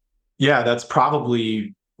example. Yeah, that's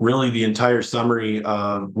probably really the entire summary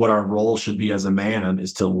of what our role should be as a man,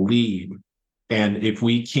 is to lead. And if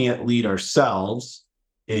we can't lead ourselves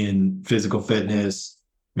in physical fitness,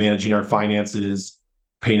 managing our finances,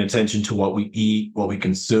 paying attention to what we eat, what we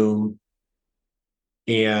consume,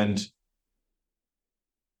 And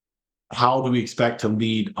how do we expect to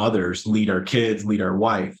lead others, lead our kids, lead our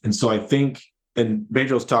wife? And so I think, and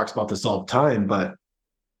Bezos talks about this all the time, but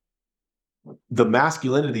the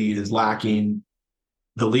masculinity is lacking,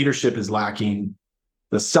 the leadership is lacking,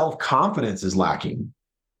 the self-confidence is lacking.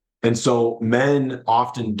 And so men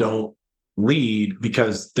often don't lead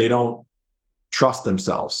because they don't trust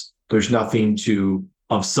themselves. There's nothing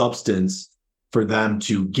of substance for them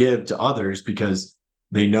to give to others because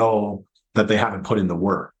they know that they haven't put in the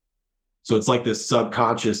work. So it's like this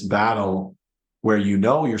subconscious battle where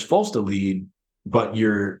you're supposed to lead, but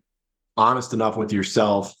you're honest enough with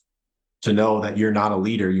yourself to know that you're not a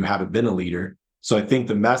leader, you haven't been a leader. So I think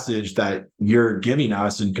the message that you're giving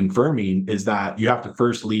us and confirming is that you have to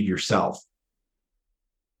first lead yourself.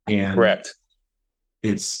 And correct.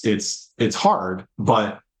 It's hard,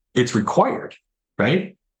 but it's required,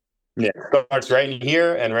 right? Yeah, it starts right in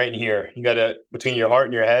here and right in here. You got to, between your heart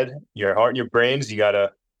and your head, your heart and your brains, you got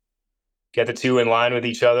to get the two in line with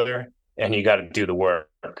each other, and you got to do the work.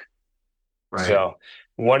 Right. So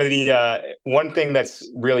one thing that's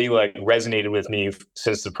really like resonated with me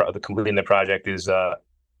since the completing the project is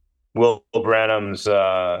Will Branham's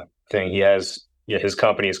thing. He has his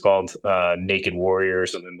company is called Naked Warrior or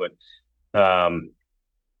something, but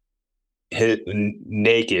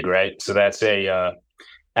naked, right? So that's a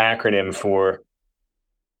acronym for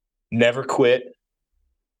never quit,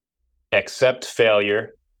 accept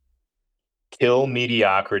failure, kill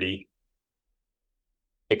mediocrity,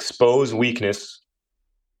 expose weakness,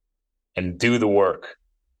 and do the work.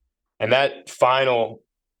 And that final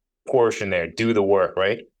portion there, do the work,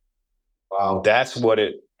 right? Wow. That's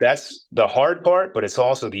the hard part, but it's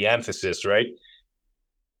also the emphasis, right?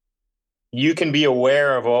 You can be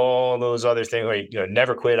aware of all those other things, like,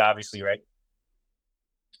 never quit, obviously, right?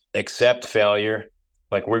 Accept failure.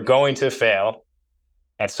 Like, we're going to fail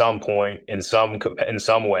at some point in some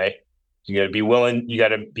way. You got to be willing, you got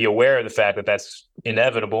to be aware of the fact that that's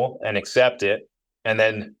inevitable and accept it, and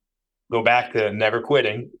then go back to never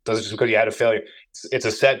quitting. Doesn't just because you had a failure. It's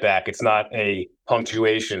a setback. It's not a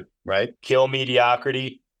punctuation, right? Kill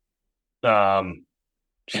mediocrity. There's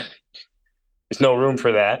no room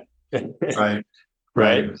for that.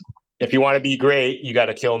 Right. If you want to be great, you got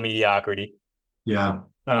to kill mediocrity. Yeah.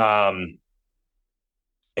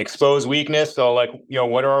 Expose weakness. So, like,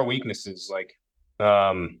 what are our weaknesses? Like,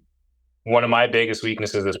 one of my biggest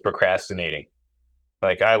weaknesses is procrastinating.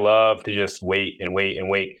 Like, I love to just wait and wait and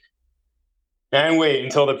wait and wait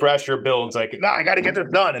until the pressure builds. Like, no, I got to get this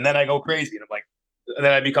done, and then I go crazy, and I'm like, and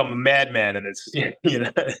then I become a madman, and it's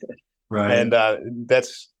right. And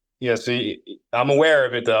that's so I'm aware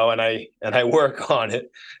of it though, and I work on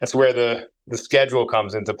it. That's where the schedule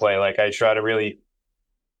comes into play. Like, I try to really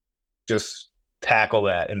just tackle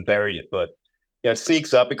that and bury it, but it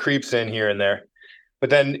sneaks up, it creeps in here and there. But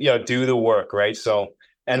then, do the work, right? So,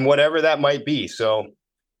 and whatever that might be. So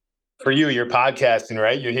for you, you're podcasting,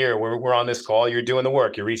 right? You're here, we're on this call, you're doing the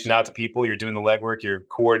work, you're reaching out to people, you're doing the legwork, you're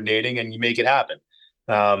coordinating, and you make it happen.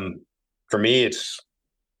 For me, it's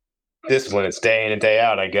discipline. It's day in and day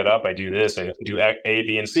out. I get up, I do this, I do A,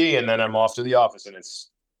 B, and C, and then I'm off to the office. And it's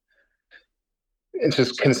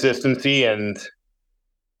just consistency and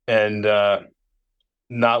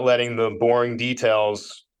not letting the boring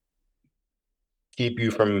details keep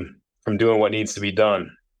you from doing what needs to be done.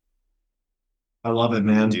 I love it,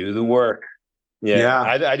 man. Do the work. Yeah.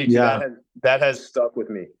 I do. Yeah. That has stuck with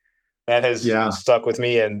me. That has stuck with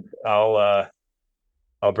me, and I'll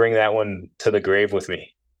bring that one to the grave with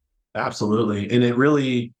me. Absolutely. And it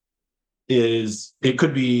really is, that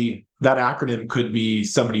acronym could be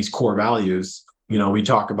somebody's core values. We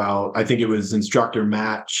talk about, I think it was instructor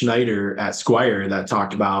Matt Schneider at Squire that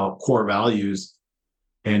talked about core values.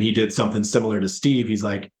 And he did something similar to Steve. He's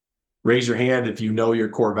like, raise your hand if you know your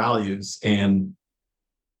core values. And,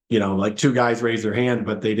 like two guys raised their hand,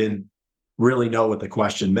 but they didn't really know what the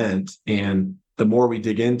question meant. And the more we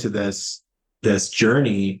dig into this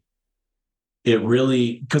journey, it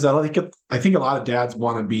really, because I think a lot of dads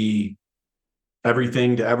want to be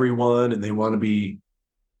everything to everyone, and they want to be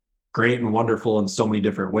great and wonderful in so many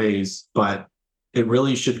different ways, but it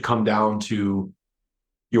really should come down to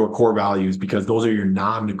your core values, because those are your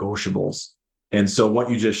non-negotiables. And so what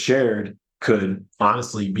you just shared could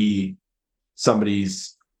honestly be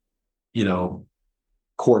somebody's,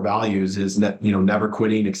 core values is, never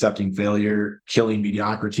quitting, accepting failure, killing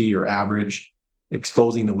mediocrity or average,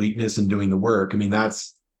 exposing the weakness, and doing the work. I mean,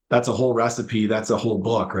 that's a whole recipe. That's a whole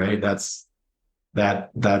book, right? That's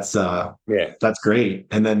great.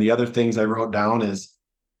 And then the other things I wrote down is,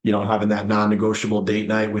 having that non-negotiable date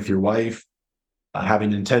night with your wife,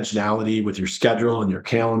 having intentionality with your schedule and your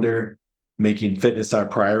calendar, making fitness our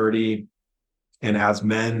priority. And as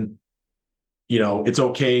men, it's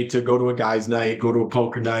okay to go to a guy's night, go to a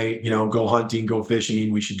poker night, go hunting, go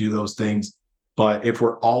fishing. We should do those things. But if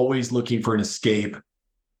we're always looking for an escape,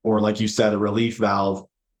 or like you said, a relief valve,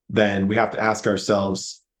 then we have to ask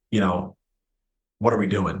ourselves, what are we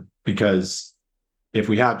doing? Because if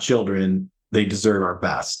we have children, they deserve our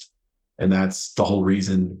best. And that's the whole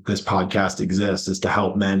reason this podcast exists, is to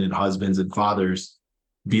help men and husbands and fathers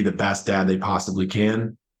be the best dad they possibly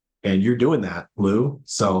can. And you're doing that, Lou.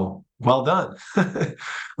 So well done.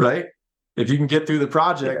 Right? If you can get through the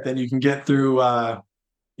project, then you can get through,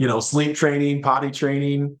 sleep training, potty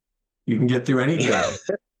training. You can get through anything.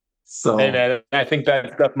 So, and I think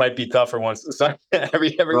that stuff might be tougher once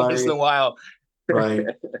every once in a while. Right.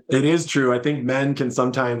 It is true. I think men can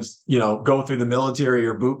sometimes, go through the military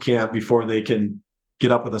or boot camp before they can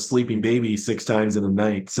get up with a sleeping baby 6 times in a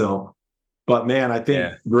night. So, but man, I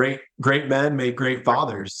think great men make great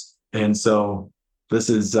fathers. And so this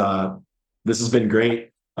has been great.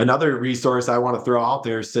 Another resource I want to throw out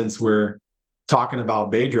there, since we're talking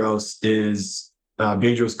about Bedros, is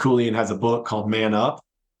Bedros Keuilian has a book called Man Up.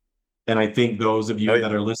 And I think those of you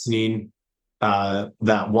that are listening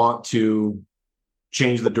that want to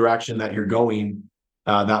change the direction that you're going,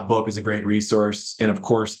 that book is a great resource. And of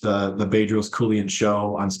course, the Bedros Keuilian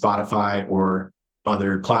show on Spotify or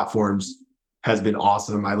other platforms has been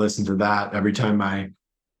awesome. I listen to that every time I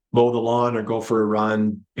mow the lawn or go for a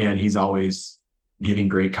run, and he's always giving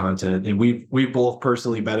great content. And we've both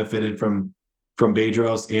personally benefited from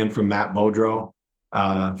Bedros and from Matt Beaudreau.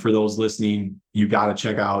 For those listening, you got to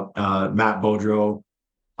check out Matt Beaudreau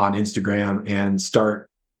on Instagram and start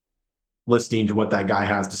listening to what that guy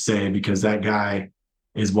has to say, because that guy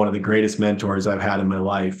is one of the greatest mentors I've had in my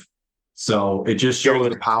life. So it just shows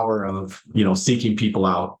the power of, seeking people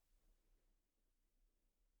out.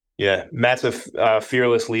 Yeah. Matt's a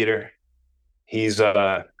fearless leader. He's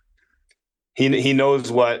he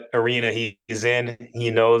knows what arena he's in.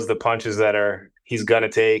 He knows the punches that he's going to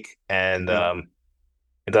take, and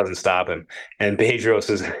it doesn't stop him. And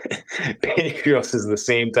Bedros is the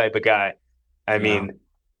same type of guy. I mean,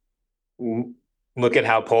 look at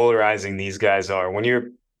how polarizing these guys are. When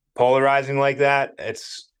you're polarizing like that,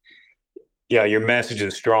 your message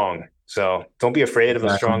is strong. So don't be afraid of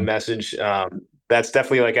a strong message. That's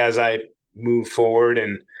definitely, like, as I move forward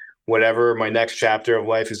and whatever my next chapter of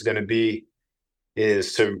life is going to be,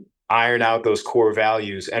 is to iron out those core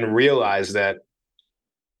values and realize that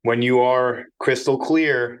when you are crystal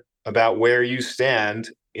clear about where you stand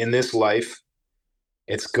in this life,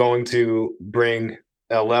 it's going to bring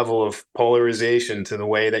a level of polarization to the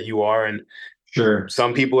way that you are. And sure,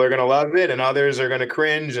 some people are going to love it, and others are going to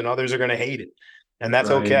cringe, and others are going to hate it. And that's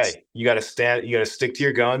okay. You got to stick to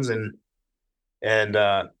your guns and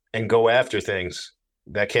go after things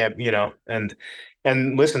that can't,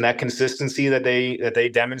 and listen, that consistency that they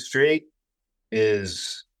demonstrate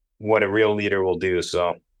is what a real leader will do.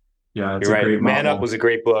 So yeah, you're right. Man Up was a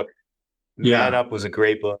great book. Man Up was a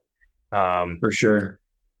great book. For sure.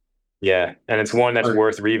 Yeah. And it's one that's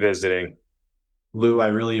worth revisiting. Lou, I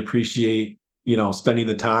really appreciate, spending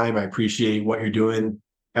the time. I appreciate what you're doing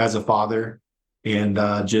as a father, and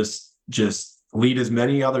just lead as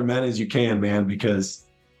many other men as you can, man, because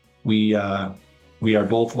we are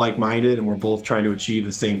both like-minded, and we're both trying to achieve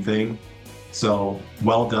the same thing. So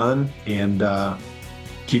well done, and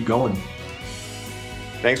keep going.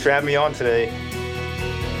 Thanks for having me on today.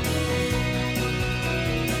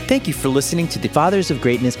 Thank you for listening to the Fathers of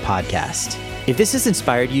Greatness podcast. If this has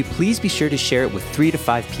inspired you, please be sure to share it with 3 to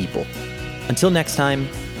 5 people. Until next time,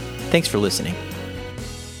 thanks for listening.